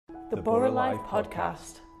The Borough Life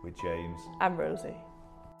Podcast with James and Rosie.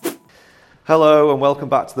 Hello and welcome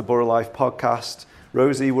back to the Borough Life Podcast.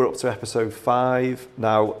 Rosie, we're up to episode 5.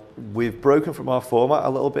 Now, we've broken from our format a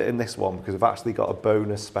little bit in this one because we've actually got a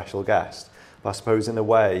bonus special guest. But I suppose in a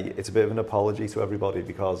way, it's a bit of an apology to everybody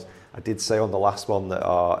because I did say on the last one that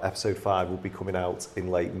our episode 5 will be coming out in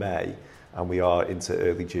late May and we are into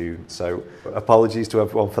early June. So apologies to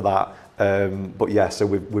everyone for that. But yeah, so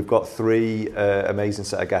we've got 3 amazing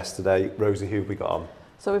set of guests today. Rosie, who have we got on?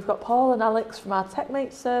 So we've got Paul and Alex from our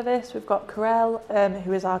TechMates service, we've got Carell,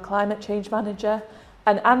 who is our climate change manager,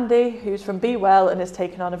 and Andy, who's from Be Well and has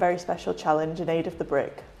taken on a very special challenge in aid of the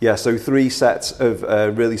brick. Yeah, so 3 sets of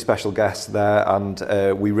really special guests there, and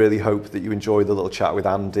we really hope that you enjoy the little chat with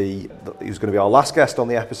Andy, who's going to be our last guest on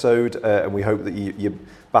the episode, and we hope that you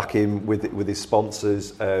back him with his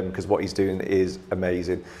sponsors, because what he's doing is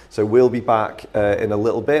amazing. So we'll be back in a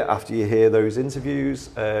little bit after you hear those interviews.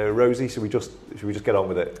 Rosie, should we just get on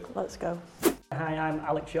with it? Let's go. Hi, I'm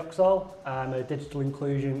Alex Yoxall. I'm a Digital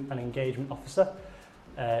Inclusion and Engagement Officer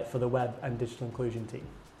for the Web and Digital Inclusion team.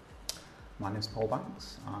 My name's Paul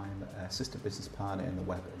Banks. I'm Assistant Business Partner in the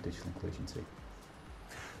Web and Digital Inclusion team.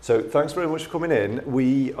 So thanks very much for coming in.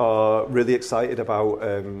 We are really excited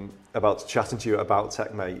about chatting to you about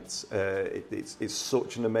TechMates. It's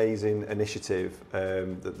such an amazing initiative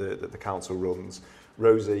that the council runs.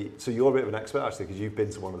 Rosie, so you're a bit of an expert actually because you've been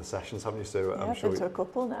to one of the sessions, haven't you? So Yeah, I'm I've sure been to a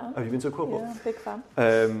couple now. Have you been to a couple? Yeah, big fan.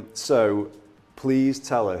 So please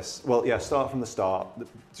tell us. Well, yeah, start from the start.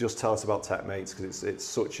 Just tell us about TechMates because it's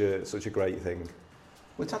such a great thing.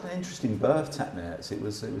 Well, it's had an interesting birth, TechMates. It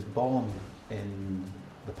was born in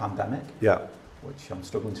the pandemic. Yeah. Which I'm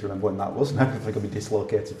struggling to remember when that was now. I think I've been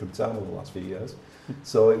dislocated from town over the last few years.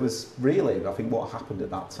 So it was really, I think what happened at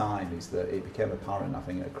that time is that it became apparent, I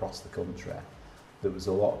think, across the country, there was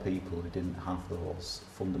a lot of people who didn't have those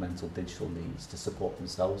fundamental digital needs to support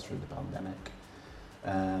themselves through the pandemic.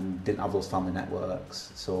 Didn't have those family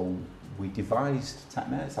networks. So we devised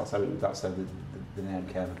TechMates. That's how the name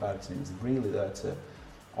came about. And it was really there to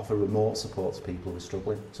offer remote support to people who are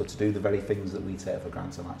struggling. So to do the very things that we take for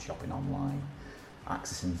granted, like shopping online,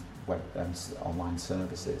 accessing web and online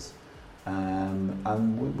services.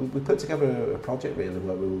 And we put together a project really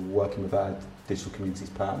where we were working with our digital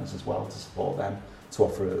communities partners as well to support them, to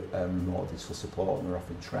offer remote digital support, and we're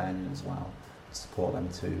offering training as well to support them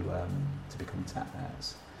to become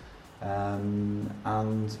TechMates.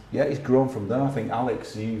 And yeah, it's grown from there. I think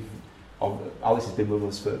Alex has been with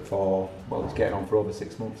us for it's getting on for over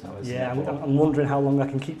 6 months now, isn't it? Yeah, I'm wondering how long I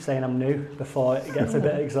can keep saying I'm new before it gets a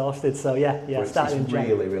bit exhausted. So yeah, starting in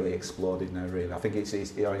January. It's really exploded now. Really, I think it's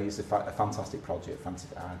a fantastic project,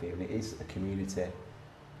 fantastic idea, and it is a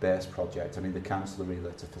community-based project. I mean, the council are really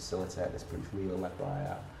there to facilitate this, but it's really led by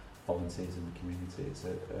our volunteers in the community. So,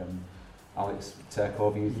 Alex, take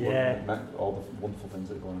over. All the wonderful things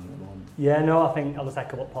that are going on at the moment. Yeah, no, I think I'll just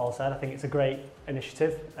echo what Paul said. I think it's a great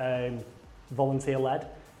initiative, volunteer-led,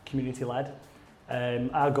 community-led.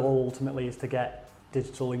 Our goal ultimately is to get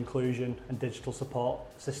digital inclusion and digital support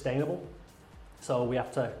sustainable. So we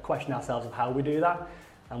have to question ourselves of how we do that,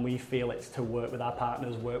 and we feel it's to work with our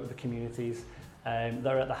partners, work with the communities that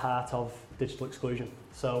are at the heart of digital exclusion.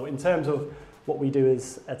 So in terms of what we do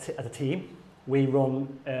as a team, we run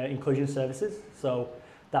inclusion services, so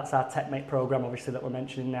that's our TechMate programme obviously that we're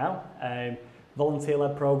mentioning now.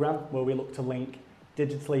 Volunteer-led programme where we look to link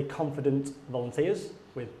digitally confident volunteers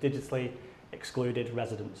with digitally excluded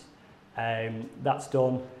residents. That's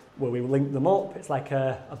done where we link them up. It's like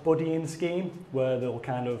a buddying scheme where they'll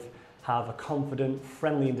kind of have a confident,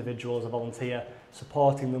 friendly individual as a volunteer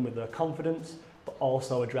supporting them with their confidence, but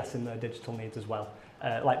also addressing their digital needs as well.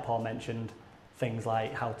 Like Paul mentioned, things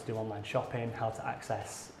like how to do online shopping, how to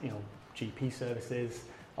access, GP services,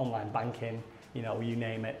 online banking, you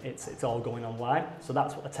name it, it's all going online. So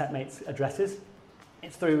that's what the TechMates addresses.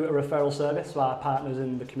 It's through a referral service, so our partners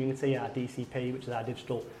in the community, our DCP, which is our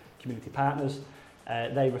digital community partners,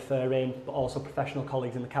 they refer in, but also professional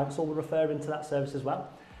colleagues in the council will refer into that service as well.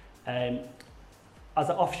 As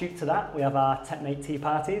an offshoot to that, we have our TechMate tea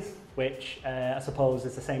parties, which I suppose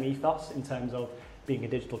is the same ethos in terms of being a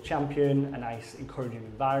digital champion, a nice encouraging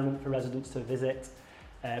environment for residents to visit.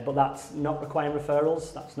 But that's not requiring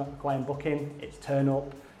referrals, that's not requiring booking. It's turn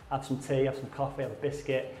up, have some tea, have some coffee, have a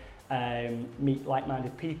biscuit, meet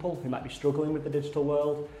like-minded people who might be struggling with the digital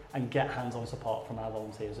world, and get hands-on support from our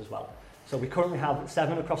volunteers as well. So we currently have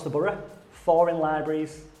 7 across the borough, 4 in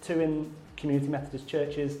libraries, 2 in community Methodist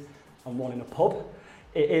churches, and 1 in a pub.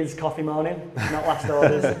 It is coffee morning, not last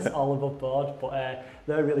orders, it's all above board, but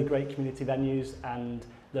they're really great community venues and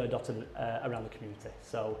they're dotted around the community.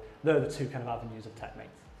 So they're the 2 kind of avenues of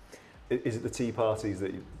TechMates. Is it the tea parties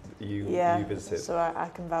that you visited? So I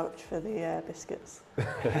can vouch for the biscuits.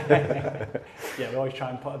 Yeah, we always try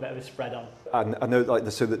and put a bit of a spread on. And I know,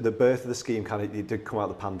 like, so the birth of the scheme it did come out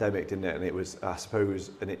of the pandemic, didn't it? And it was, I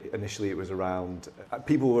suppose, initially it was around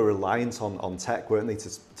people were reliant on tech, weren't they,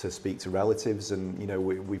 to speak to relatives, and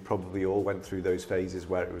we probably all went through those phases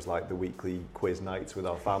where it was like the weekly quiz nights with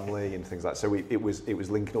our family and things like that. So it was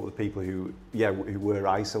linking up with people who were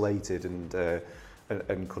isolated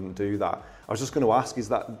and couldn't do that. I was just going to ask, is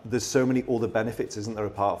that there's so many other benefits, isn't there,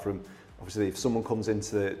 apart from, obviously, if someone comes in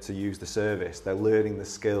to use the service, they're learning the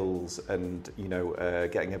skills and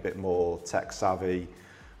getting a bit more tech savvy,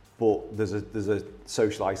 but there's a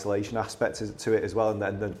social isolation aspect to it as well, and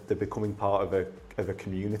then they're becoming part of a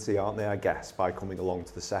community, aren't they, I guess, by coming along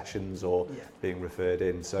to the sessions or being referred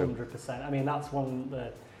in. So 100%. I mean, that's one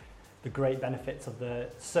of the great benefits of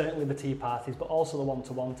certainly the tea parties, but also the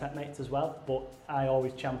one-to-one TechMates as well. But I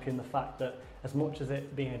always champion the fact that as much as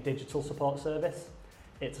it being a digital support service,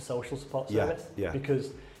 it's a social support service. Because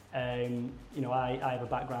I have a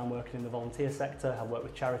background working in the volunteer sector. I work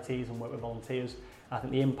with charities and work with volunteers. I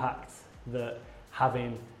think the impact that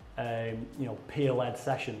having peer-led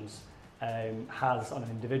sessions has on an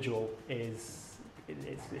individual is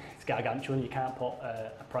it's gargantuan. You can't put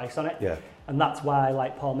a price on it. Yeah. And that's why,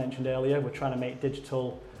 like Paul mentioned earlier, we're trying to make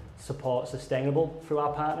digital support sustainable through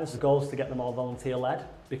our partners. The goal is to get them all volunteer-led,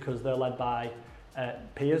 because they're led by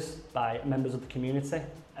peers, by members of the community.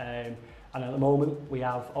 And at the moment, we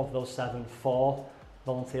have, of those 7, 4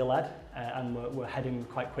 volunteer-led, and we're heading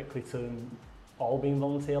quite quickly to them all being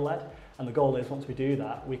volunteer-led. And the goal is, once we do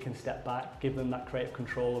that, we can step back, give them that creative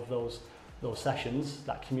control of those sessions.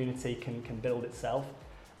 That community can build itself,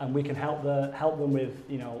 and we can help them with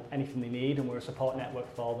anything they need, and we're a support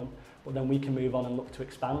network for them. But then we can move on and look to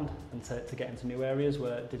expand and to get into new areas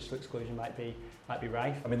where digital exclusion might be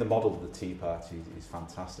rife. I mean, the model of the tea party is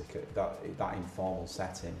fantastic. That informal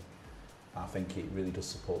setting, I think it really does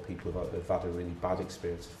support people who've had a really bad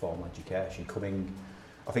experience of formal education.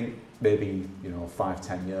 I think maybe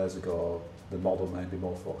 5-10 years ago, the model may be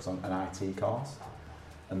more focused on an IT course,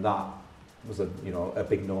 and that was a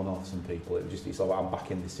big no-no for some people. It's like, I'm back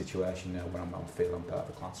in this situation now where I'm feeling part of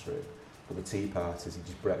the classroom. But the tea parties, it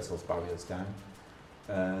just breaks those barriers down,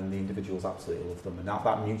 and the individuals absolutely love them. And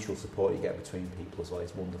that mutual support you get between people as well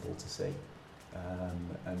is wonderful to see.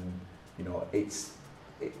 It's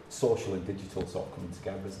social and digital sort of coming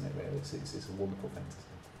together, isn't it? Really, it's a wonderful thing to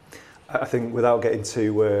see. I think, without getting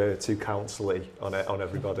too counsel-y on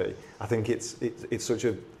everybody, I think it's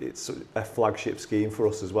a flagship scheme for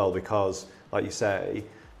us as well, because, like you say,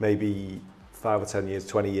 maybe 5 or 10 years,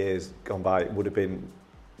 20 years gone by, it would have been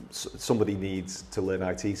somebody needs to learn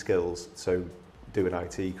IT skills, so do an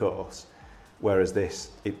IT course. Whereas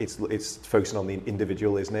it's focusing on the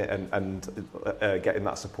individual, isn't it, and getting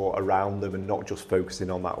that support around them, and not just focusing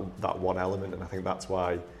on that one element. And I think that's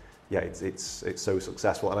why. Yeah, it's so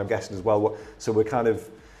successful, and I'm guessing as well. So we're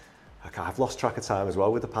I've lost track of time as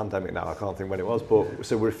well with the pandemic now. I can't think when it was, but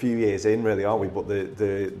so we're a few years in, really, aren't we? But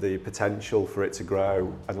the potential for it to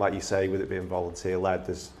grow, and like you say, with it being volunteer-led,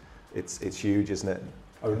 it's huge, isn't it?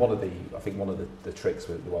 I mean, one of the tricks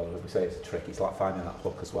we say it's a trick. It's like finding that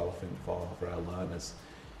hook as well. I think for our learners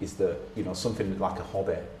is that something like a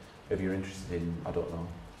hobby. If you're interested in, I don't know,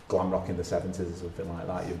 glam rock in the 70s or something like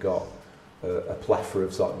that, you've got a plethora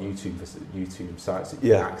of sort of YouTube sites that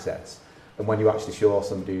you can access, and when you actually show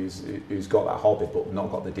somebody who's got that hobby but not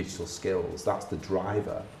got the digital skills, that's the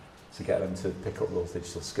driver to get them to pick up those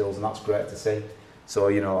digital skills, and that's great to see. So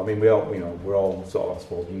I mean, we're all sort of, I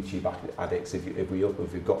suppose, YouTube addicts if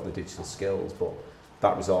we've got the digital skills, but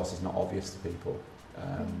that resource is not obvious to people.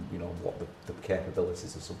 What the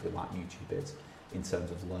capabilities of something like YouTube is in terms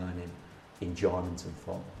of learning, enjoyment and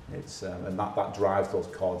fun. It's and that drives those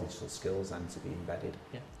core digital skills then to be embedded.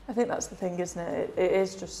 Yeah. I think that's the thing, isn't it? It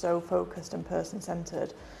is just so focused and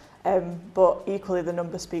person-centred. But equally the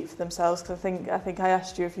numbers speak for themselves, because I think I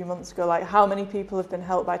asked you a few months ago, like, how many people have been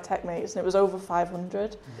helped by TechMates, and it was over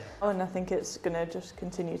 500. Yeah. And I think it's going to just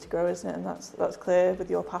continue to grow, isn't it? And that's clear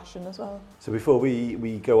with your passion as well. So before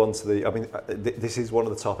we go on to this is one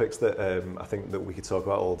of the topics that I think that we could talk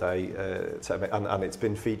about all day, and it's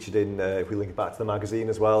been featured in, if we link it back to the magazine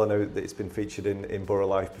as well, I know that it's been featured in Borough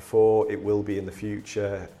Life before, it will be in the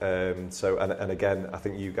future. And again, I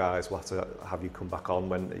think you guys will have to have you come back on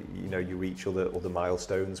when you reach other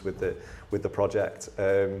milestones with the project.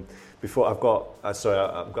 Before I've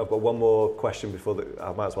got one more question before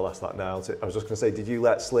I might as well ask that now. I was just going to say, did you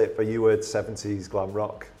let slip? Are you a 70s glam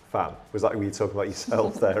rock fan? Was that, were you talking about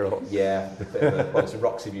yourself there? Or? Yeah, it's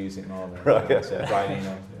Roxy music more than right.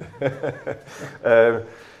 Brian Eno.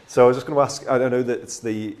 So I was just going to ask, I know that it's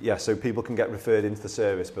so people can get referred into the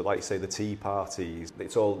service, but like you say, the tea parties,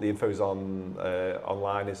 it's all, the info's on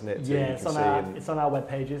online, isn't it? Yeah, it's on our web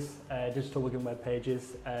pages, Digital Wigan web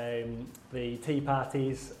pages. The tea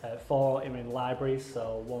parties, 4 are in libraries,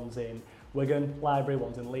 so one's in Wigan Library,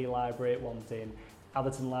 one's in Lee Library, one's in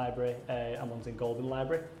Atherton Library, and one's in Golden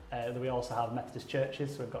Library. Then we also have Methodist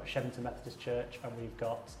churches, so we've got Shevington Methodist Church, and we've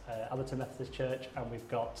got Atherton Methodist Church, and we've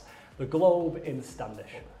got the Globe in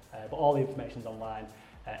Standish. But all the information's online.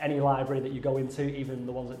 Any library that you go into, even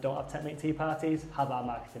the ones that don't have TechMate tea parties, have our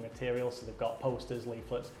marketing materials, so they've got posters,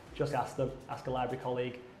 leaflets. Just ask them, ask a library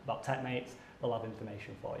colleague about TechMates, they'll have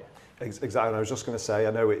information for you. Exactly, I was just going to say,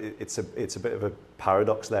 I know it's a bit of a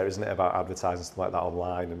paradox there, isn't it, about advertising stuff like that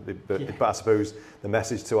online, but I suppose the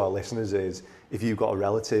message to our listeners is, if you've got a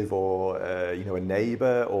relative or a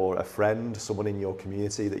neighbour or a friend, someone in your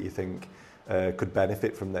community that you think could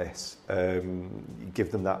benefit from this,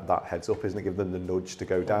 give them that heads up, isn't it? Give them the nudge to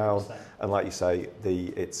go down. 100%. And like you say,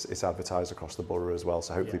 it's advertised across the borough as well,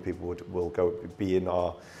 so hopefully people will go be in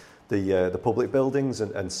the public buildings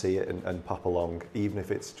and see it and pop along, even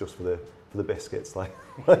if it's just for the biscuits, like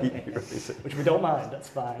which we don't mind, that's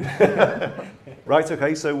fine. Right,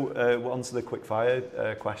 okay, so on to the quick fire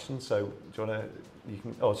questions. So do you want to,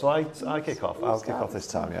 shall I kick off? I'll kick off this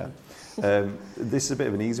time, yeah. This is a bit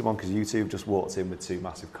of an easy one because you two have just walked in with 2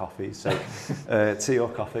 massive coffees. So tea or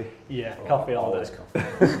coffee? Yeah, coffee all day.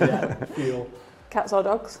 Coffee. Yeah, fuel. Cats or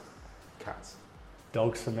dogs? Cats.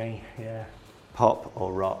 Dogs for me, yeah. Pop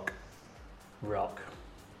or rock? Rock.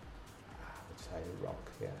 I would say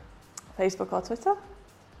rock, yeah. Facebook or Twitter?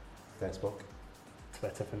 Facebook.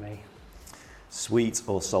 Twitter for me. Sweet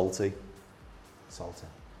or salty? Salty.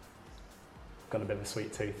 Got a bit of a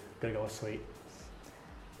sweet tooth. Gonna go with sweet.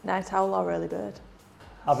 Night owl or early bird?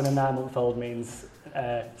 Having a 9-month-old means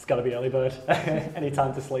it's got to be early bird. Any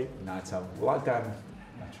time to sleep. Night owl. Well, that guy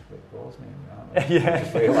naturally bores me, aren't I? Yeah. I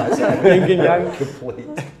just realised Yin and yang.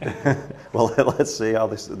 Complete. Well, let's see how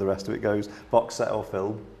the rest of it goes. Box set or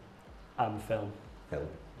film? Film. Film.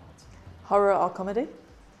 Horror or comedy?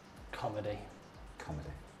 Comedy. Comedy.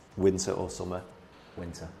 Winter or summer?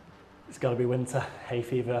 Winter. It's got to be winter. Hay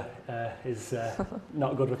fever is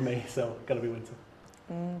not good with me, so got to be winter.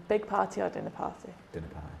 Big party or dinner party? Dinner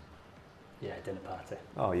party. Yeah, dinner party.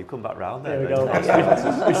 Oh, you've come back round There there. we go.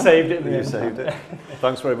 We saved it in the You end. saved it.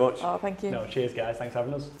 Thanks very much. Oh, thank you. No, cheers guys. Thanks for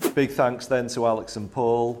having us. Big thanks then to Alex and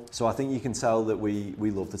Paul. So I think you can tell that we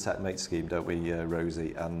love the TechMate scheme, don't we,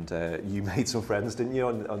 Rosie? And you made some friends, didn't you,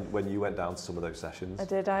 when you went down to some of those sessions? I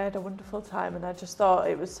did. I had a wonderful time, and I just thought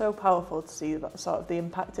it was so powerful to see that sort of the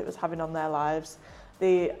impact it was having on their lives.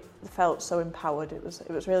 They felt so empowered. It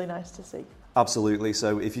was really nice to see. Absolutely.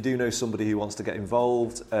 So if you do know somebody who wants to get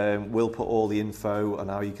involved, we'll put all the info on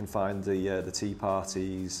how you can find the tea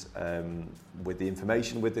parties with the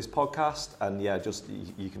information with this podcast, and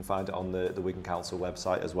you can find it on the Wigan Council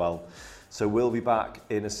website as well. So we'll be back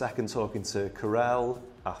in a second talking to Corel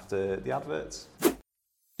after the adverts.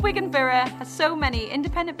 Wigan Borough has so many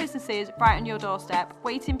independent businesses right on your doorstep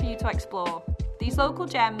waiting for you to explore. These local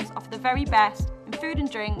gems offer the very best in food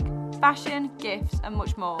and drink, fashion, gifts and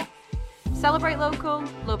much more. Celebrate local,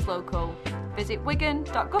 love local. Visit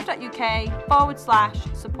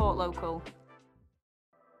wigan.gov.uk/support local.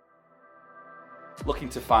 Looking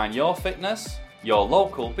to find your fitness? Your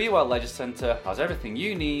local Be Well Leisure Centre has everything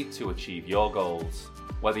you need to achieve your goals.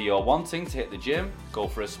 Whether you're wanting to hit the gym, go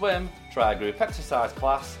for a swim, try a group exercise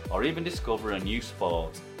class, or even discover a new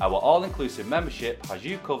sport, our all-inclusive membership has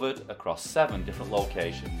you covered across 7 different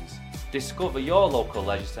locations. Discover your local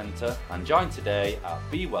leisure centre and join today at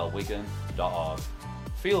bewellwigan.org.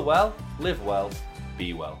 Feel well, live well,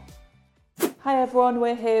 be well. Hi everyone,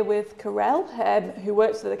 we're here with Corel, who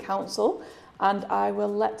works for the council, and I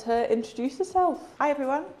will let her introduce herself. Hi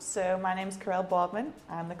everyone, so my name's Corel Boardman.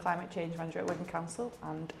 I'm the Climate Change Manager at Wigan Council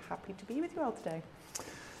and happy to be with you all today.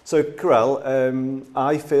 So Corel,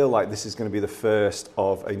 I feel like this is going to be the first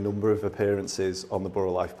of a number of appearances on the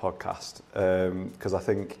Borough Life podcast, because I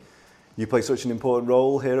think you play such an important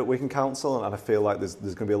role here at Wigan Council, and I feel like there's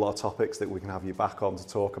going to be a lot of topics that we can have you back on to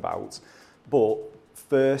talk about. But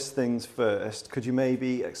first things first, could you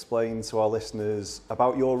maybe explain to our listeners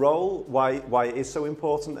about your role, why it is so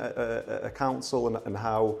important at a council, and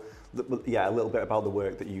how, a little bit about the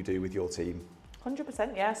work that you do with your team?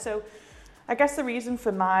 100%, yeah. So I guess the reason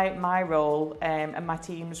for my role and my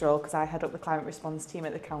team's role, because I head up the climate response team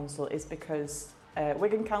at the council, is because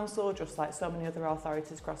Wigan Council, just like so many other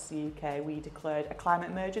authorities across the UK, we declared a climate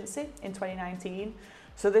emergency in 2019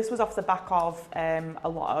 So this was off the back of a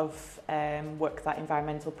lot of work that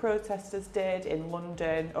environmental protesters did in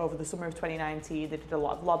London over the summer of 2019. They did a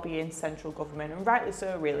lot of lobbying, central government, and rightly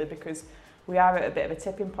so really, because we are at a bit of a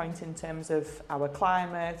tipping point in terms of our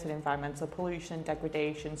climate and environmental pollution and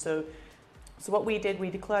degradation. So what we did,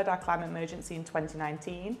 we declared our climate emergency in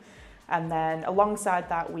 2019, and then alongside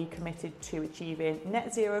that we committed to achieving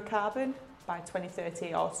net zero carbon by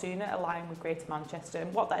 2030 or sooner, aligning with Greater Manchester.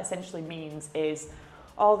 And what that essentially means is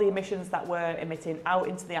all the emissions that we're emitting out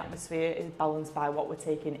into the atmosphere is balanced by what we're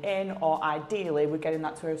taking in, or ideally we're getting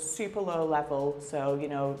that to a super low level. So, you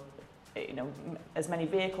know, as many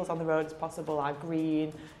vehicles on the road as possible are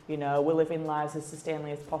green, you know, we're living lives as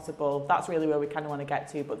sustainably as possible. That's really where we kind of want to get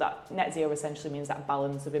to, but that net zero essentially means that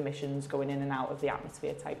balance of emissions going in and out of the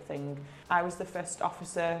atmosphere type thing. I was the first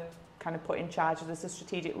officer kind of put in charge of this as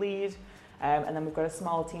strategic lead, and then we've got a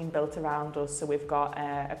small team built around us. So we've got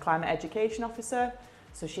a climate education officer,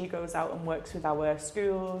 so she goes out and works with our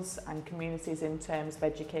schools and communities in terms of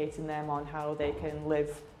educating them on how they can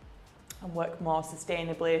live and work more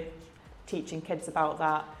sustainably, teaching kids about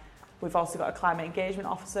that. We've also got a climate engagement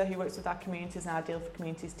officer who works with our communities, and our Deal for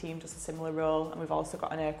Communities team does a similar role. And we've also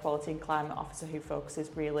got an air quality and climate officer who focuses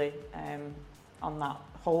really on that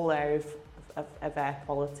whole area of air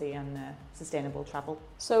quality and sustainable travel.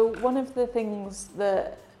 So one of the things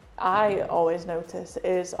that I always notice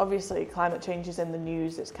is obviously climate change is in the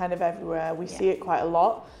news, it's kind of everywhere, we see it quite a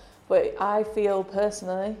lot. But I feel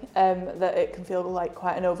personally that it can feel like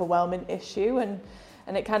quite an overwhelming issue, and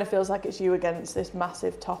it kind of feels like it's you against this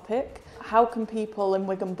massive topic. How can people in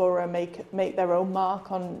Wigan Borough make their own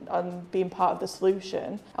mark on being part of the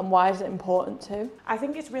solution, and why is it important to? I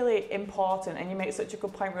think it's really important, and you make such a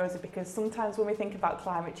good point, Rosie, because sometimes when we think about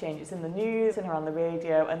climate change, it's in the news and on the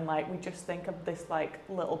radio, and like we just think of this like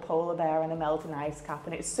little polar bear and a melting ice cap,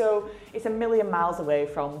 and it's a million miles away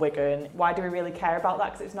from Wigan. Why do we really care about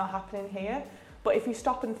that? Because it's not happening here. But if you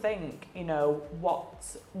stop and think, you know,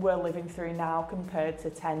 what we're living through now compared to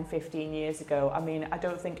 10, 15 years ago, I mean, I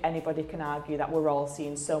don't think anybody can argue that we're all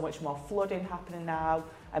seeing so much more flooding happening now,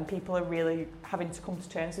 and people are really having to come to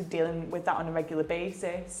terms with dealing with that on a regular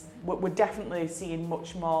basis. We're definitely seeing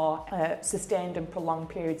much more sustained and prolonged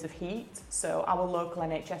periods of heat. So our local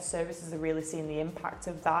NHS services are really seeing the impact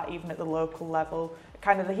of that, even at the local level.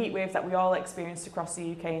 Kind of the heat wave that we all experienced across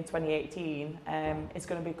the UK in 2018 is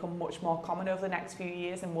going to become much more common over the next few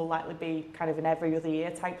years, and will likely be kind of an every other year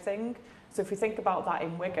type thing. So if we think about that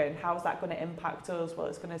in Wigan, how's that going to impact us? Well,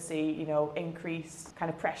 it's going to see, you know, increased kind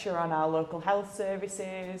of pressure on our local health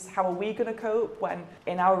services. How are we going to cope when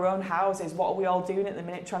in our own houses, what are we all doing at the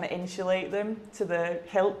minute trying to insulate them to the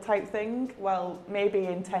hilt type thing? Well, maybe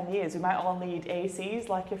in 10 years, we might all need ACs,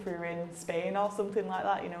 like if we were in Spain or something like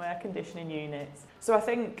that, you know, air conditioning units. So I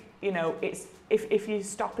think, you know, it's if you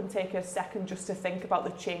stop and take a second just to think about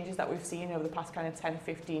the changes that we've seen over the past kind of 10,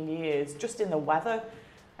 15 years, just in the weather,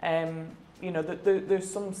 you know, there's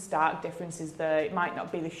some stark differences there. It might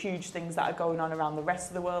not be the huge things that are going on around the rest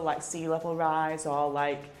of the world, like sea level rise or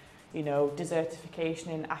like, you know, desertification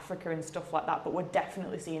in Africa and stuff like that, but we're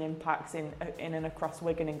definitely seeing impacts in and across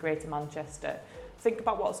Wigan and Greater Manchester. Think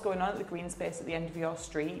about what's going on at the green space at the end of your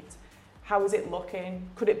street. How is it looking?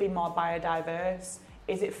 Could it be more biodiverse?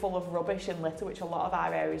 Is it full of rubbish and litter, which a lot of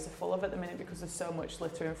our areas are full of at the minute because there's so much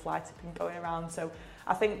litter and fly tipping going around? So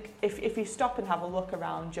I think if you stop and have a look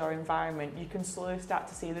around your environment, you can slowly start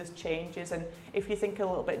to see those changes. And if you think a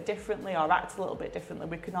little bit differently or act a little bit differently,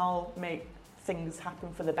 we can all make things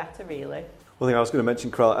happen for the better, really. One thing I was going to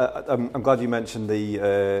mention, Carl, I'm glad you mentioned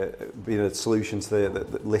the being a solution to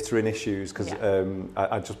the littering issues, because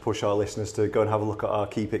I just push our listeners to go and have a look at our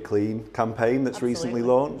Keep It Clean campaign that's recently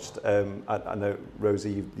launched. I know,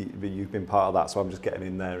 Rosie, you've been part of that, so I'm just getting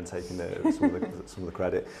in there and taking some of the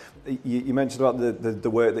credit. You mentioned about the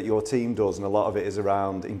work that your team does, and a lot of it is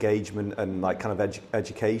around engagement and like kind of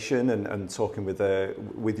education and talking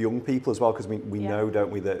with young people as well, because we know,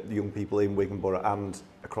 don't we, that the young people in Wigan Borough and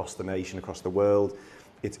across the nation, across the world,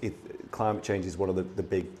 climate change is one of the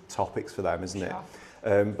big topics for them, isn't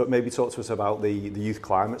it? But maybe talk to us about the Youth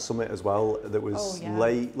Climate Summit as well, that was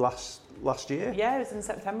late last year? Yeah, it was in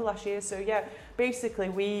September last year. So yeah, basically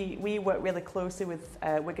we work really closely with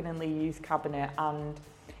Wigan and Leigh Youth Cabinet, and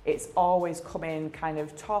it's always come in kind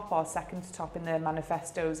of top or second to top in their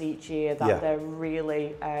manifestos each year that they're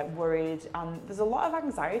really worried, and there's a lot of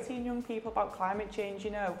anxiety in young people about climate change,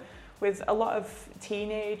 you know. With a lot of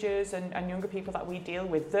teenagers and younger people that we deal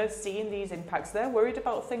with, they're seeing these impacts. They're worried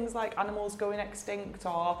about things like animals going extinct,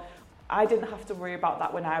 or I didn't have to worry about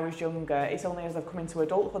that when I was younger. It's only as I've come into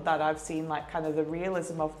adulthood that I've seen like kind of the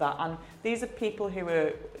realism of that. And these are people who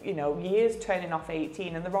are, you know, years turning off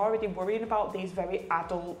 18 and they're already worrying about these very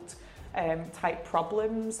adult type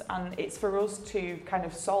problems, and it's for us to kind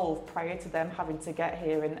of solve prior to them having to get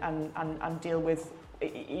here and deal with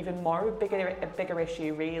even more a bigger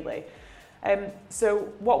issue really. So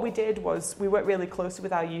what we did was we worked really closely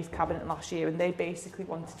with our youth cabinet last year, and they basically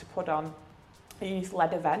wanted to put on a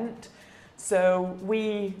youth-led event. So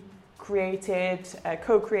we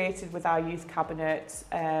co-created with our youth cabinet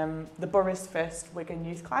the borough's first Wigan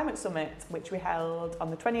Youth Climate Summit, which we held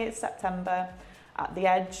on the 28th September at the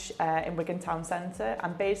Edge in Wigan Town Centre,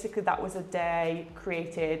 and basically that was a day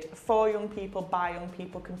created for young people, by young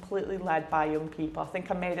people, completely led by young people. I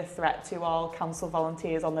think I made a threat to all council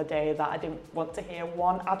volunteers on the day that I didn't want to hear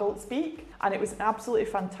one adult speak, and it was an absolutely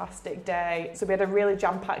fantastic day. So we had a really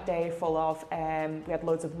jam-packed day full of, we had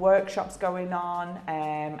loads of workshops going on,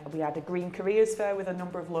 we had a green careers fair with a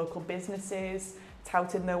number of local businesses,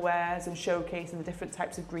 touting their wares and showcasing the different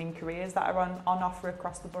types of green careers that are on offer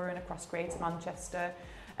across the borough and across Greater Manchester.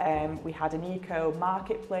 We had an eco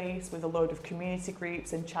marketplace with a load of community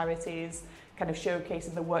groups and charities kind of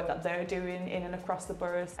showcasing the work that they're doing in and across the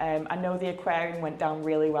borough. I know the aquarium went down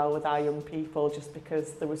really well with our young people just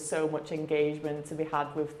because there was so much engagement to be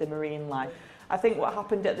had with the marine life. I think what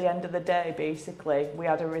happened at the end of the day, basically, we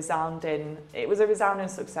had it was a resounding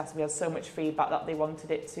success. We had so much feedback that they wanted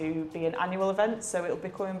it to be an annual event, so it'll be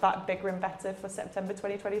coming back bigger and better for September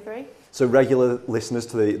 2023. So regular listeners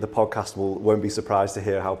to the podcast won't be surprised to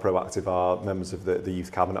hear how proactive our members of the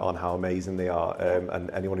Youth Cabinet are and how amazing they are. And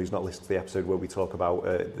anyone who's not listened to the episode where we talk about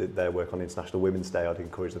their work on International Women's Day, I'd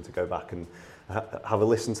encourage them to go back and have a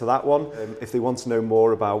listen to that one. If they want to know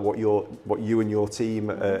more about what you and your team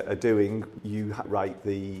are doing, you write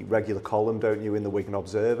the regular column, don't you, in the Wigan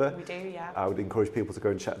Observer? We do, yeah. I would encourage people to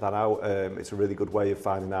go and check that out. It's a really good way of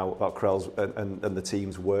finding out about Corell's and the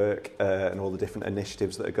team's work and all the different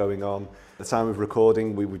initiatives that are going on. At the time of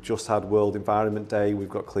recording, we've just had World Environment Day, we've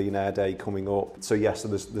got Clean Air Day coming up. So yes, so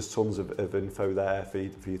there's tons of info there for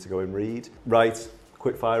you to go and read. Right,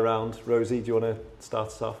 quick fire round. Rosie, do you want to start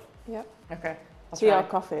us off? Yep. Okay. Tea or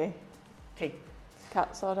coffee? Tea.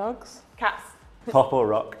 Cats or dogs? Cats. Pop or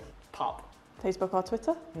rock? Pop. Facebook or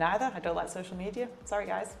Twitter? Neither. I don't like social media. Sorry,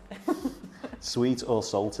 guys. Sweet or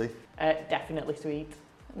salty? Definitely sweet.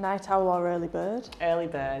 Night owl or early bird? Early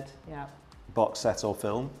bird, yeah. Box set or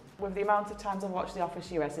film? With the amount of times I've watched The Office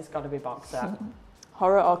US, it's got to be box set.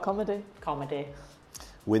 Horror or comedy? Comedy.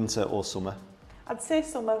 Winter or summer? I'd say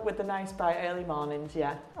summer with the nice bright early mornings,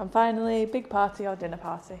 yeah. And finally, big party or dinner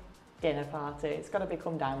party? Dinner party. It's got to be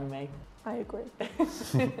come down with me. I agree.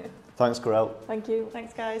 Thanks, Corell. Thank you.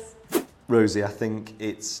 Thanks, guys. Rosie, I think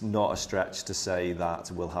it's not a stretch to say that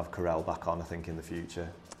we'll have Corell back on, I think, in the future.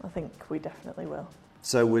 I think we definitely will.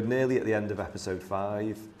 So we're nearly at the end of episode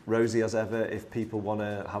 5. Rosie, as ever, if people want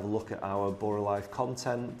to have a look at our Borough Life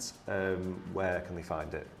content, where can they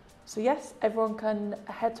find it? So yes, everyone can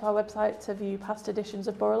head to our website to view past editions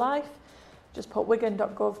of Borough Life. Just put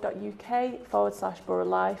wigan.gov.uk/Borough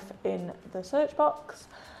Life in the search box.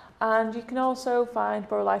 And you can also find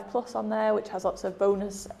Borough Life Plus on there, which has lots of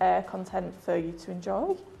bonus content for you to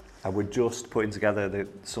enjoy. And we're just putting together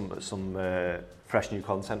some fresh new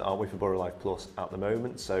content, aren't we, for Borough Life Plus at the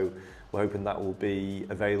moment. So we're hoping that will be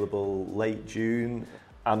available late June.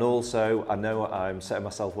 And also, I know I'm setting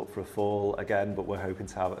myself up for a fall again, but we're hoping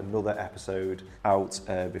to have another episode out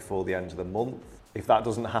before the end of the month. If that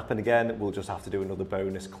doesn't happen again, we'll just have to do another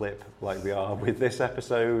bonus clip like we are with this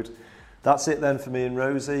episode. That's it then for me and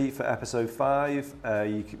Rosie for episode 5.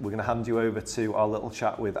 We're going to hand you over to our little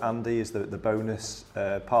chat with Andy as the bonus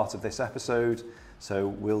part of this episode. So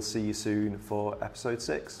we'll see you soon for episode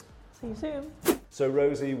 6. See you soon. So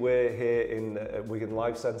Rosie, we're here in Wigan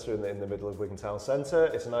Life Centre in the middle of Wigan Town Centre.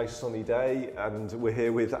 It's a nice sunny day and we're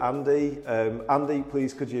here with Andy. Andy,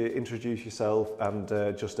 please could you introduce yourself and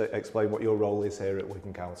just explain what your role is here at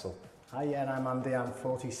Wigan Council? Hi, yeah, I'm Andy, I'm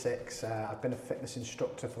 46. I've been a fitness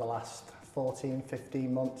instructor for the last 14-15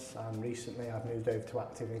 months and recently I've moved over to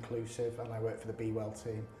Active Inclusive and I work for the Be Well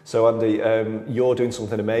team. So Andy, you're doing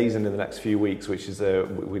something amazing in the next few weeks, which is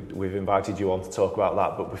we've invited you on to talk about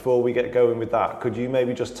that. But before we get going with that, could you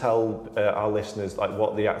maybe just tell our listeners like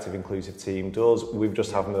what the Active Inclusive team does? We've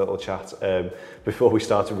just having a little chat before we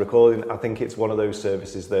started recording. I think it's one of those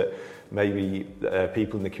services that maybe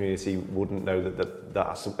people in the community wouldn't know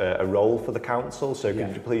that's a role for the council. So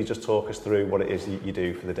could you please just talk us through what it is you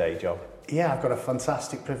do for the day job? Yeah, I've got a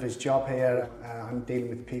fantastic privileged job here. I'm dealing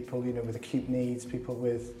with people, with acute needs, people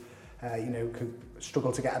with who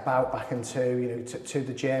struggle to get about back into, to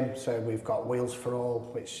the gym. So we've got Wheels for All,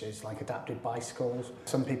 which is like adapted bicycles.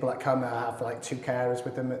 Some people that come have like 2 carers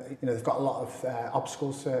with them. They've got a lot of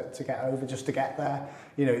obstacles to get over just to get there.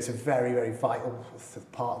 It's a very, very vital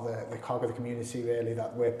part of the cog of the community really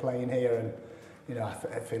that we're playing here, and I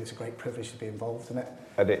feel it's a great privilege to be involved in it.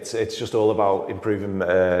 And it's just all about improving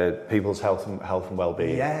people's health and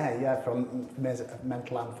well-being. Yeah, from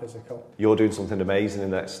mental and physical. You're doing something amazing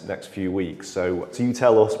in the next few weeks. So you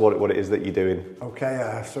tell us what it is that you're doing.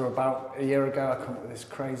 Okay, so about a year ago I came up with this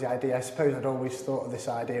crazy idea. I suppose I'd always thought of this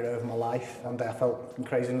idea over my life. One day I felt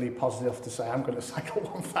crazily positive to say I'm going to cycle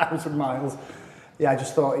 1,000 miles. Yeah, I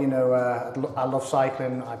just thought, I love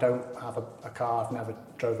cycling. I don't have a car. I've never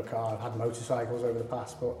drove a car. I've had motorcycles over the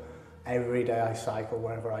past, but every day I cycle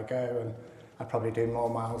wherever I go, and I probably do more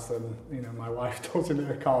miles than my wife does in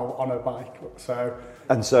her car on her bike. So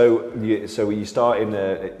you starting?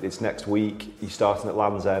 It's next week. You're starting at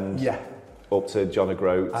Land's End. Yeah. Up to John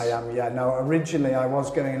O'Groats. I am. Yeah. No, originally I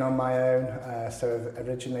was going on my own. So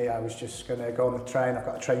originally I was just going to go on the train. I've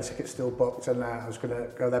got a train ticket still booked, and I was going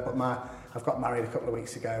to go there. But I've got married a couple of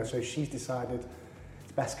weeks ago, so she's decided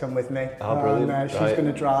it's best come with me. Oh, brilliant. She's going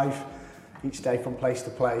to drive each day from place to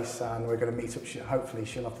place, and we're going to meet up. Hopefully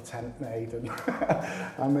she'll have the tent made and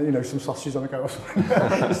some sausages on the go or something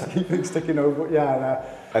just to keep things ticking over.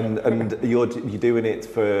 And you're doing it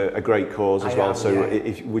for a great cause as well. So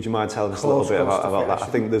would you mind telling us a little bit about that? I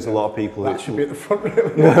think there's a lot of people that should be at the front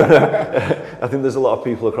really. I think there's a lot of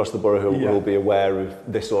people across the borough who will be aware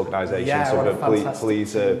of this organisation.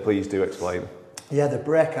 Please do explain. Yeah, the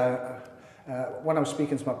Brick. When I was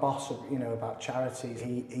speaking to my boss, about charities,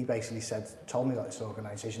 he basically told me about this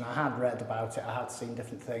organisation. I had read about it, I had seen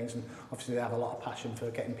different things, and obviously they have a lot of passion for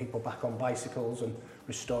getting people back on bicycles and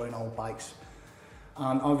restoring old bikes.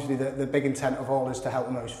 And obviously the big intent of all is to help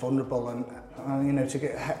the most vulnerable, and to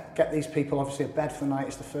get these people obviously a bed for the night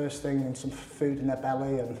is the first thing, and some food in their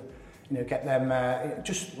belly, and get them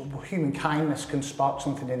just human kindness can spark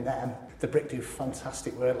something in them. The Brick do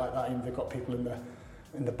fantastic work like that. They've got people in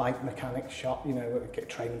the bike mechanic shop,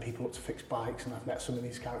 training people up to fix bikes, and I've met some of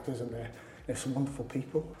these characters, and they're some wonderful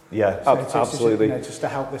people. Yeah, so absolutely. Just to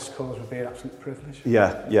help this cause would be an absolute privilege.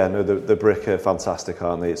 Yeah. No, the Brick are fantastic,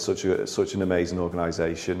 aren't they? It's such an amazing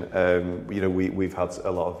organisation. We've had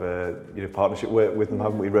a lot of partnership work with them,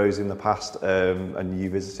 haven't we, Rose, in the past? And you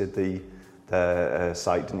visited their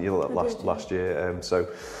site, didn't you, last year?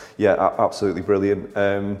 Yeah, absolutely brilliant.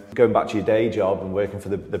 Going back to your day job and working for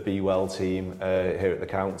the Be Well team here at the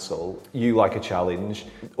council, you like a challenge.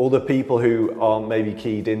 Other people who aren't maybe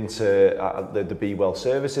keyed into the Be Well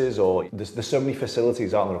services, or there's so many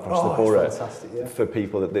facilities, aren't there, across the borough for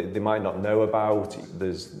people that they might not know about.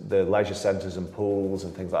 There's the leisure centres and pools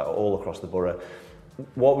and things like that all across the borough.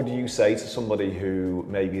 What would you say to somebody who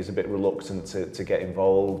maybe is a bit reluctant to get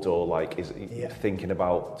involved, or is thinking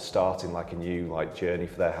about starting a new journey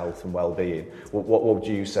for their health and well-being? What would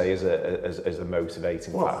you say as a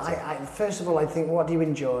motivating factor? First of all, I think, what do you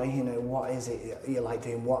enjoy? What is it you like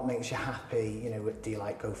doing? What makes you happy? Do you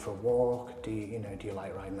like go for a walk? Do you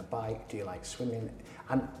like riding a bike? Do you like swimming?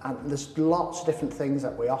 And there's lots of different things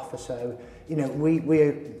that we offer. So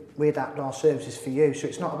we adapt our services for you, so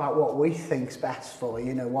it's not about what we think's best for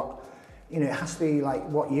you. It has to be like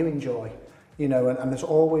what you enjoy. And there's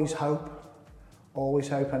always hope.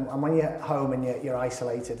 And when you're at home and you're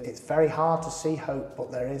isolated, it's very hard to see hope,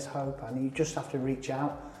 but there is hope, and you just have to reach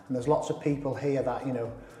out. And there's lots of people here that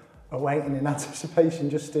are waiting in anticipation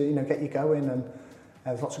just to get you going. And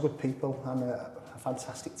there's lots of good people and a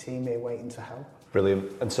fantastic team here waiting to help.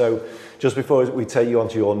 Brilliant. And so, just before we take you on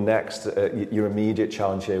to your next, your immediate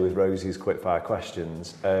challenge here with Rosie's quickfire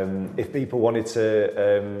questions, if people wanted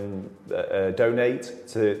to donate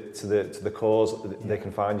to the cause, they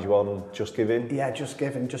can find you on Just Giving? Yeah, Just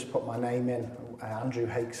Giving. Just put my name in, Andrew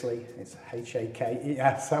Hakesley. It's Hakesly.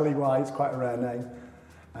 It's quite a rare name.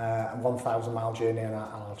 1,000 mile journey, and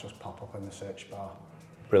I'll just pop up in the search bar.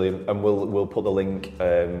 Brilliant, and we'll put the link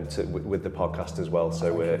with the podcast as well.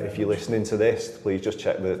 So if you're listening to this, please just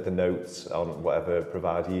check the notes on whatever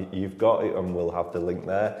provider you've got, and we'll have the link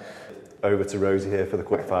there. Over to Rosie here for the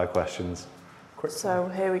quickfire questions. So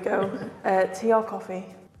here we go. Tea or coffee?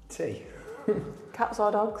 Tea. Cats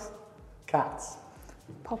or dogs? Cats.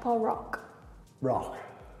 Pop or rock? Rock.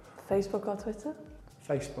 Facebook or Twitter?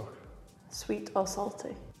 Facebook. Sweet or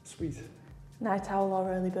salty? Sweet. Night owl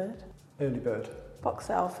or early bird? Early bird. Box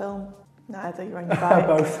set or film? Neither, you're on your bike.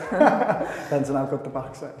 Both. Depends on how good the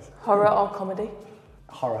box set is. Horror or comedy?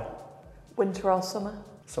 Horror. Winter or summer?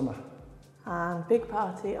 Summer. And big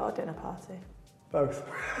party or dinner party? Both.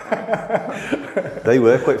 They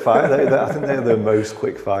were quick fire. I think they're the most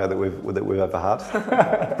quick fire that we've ever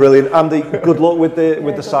had. Brilliant, Andy. Good luck with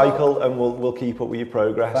the cycle, and we'll keep up with your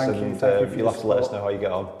progress. Thank you. And Thank you for you'll have to let us support. know how you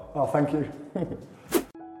get on. Oh, thank you.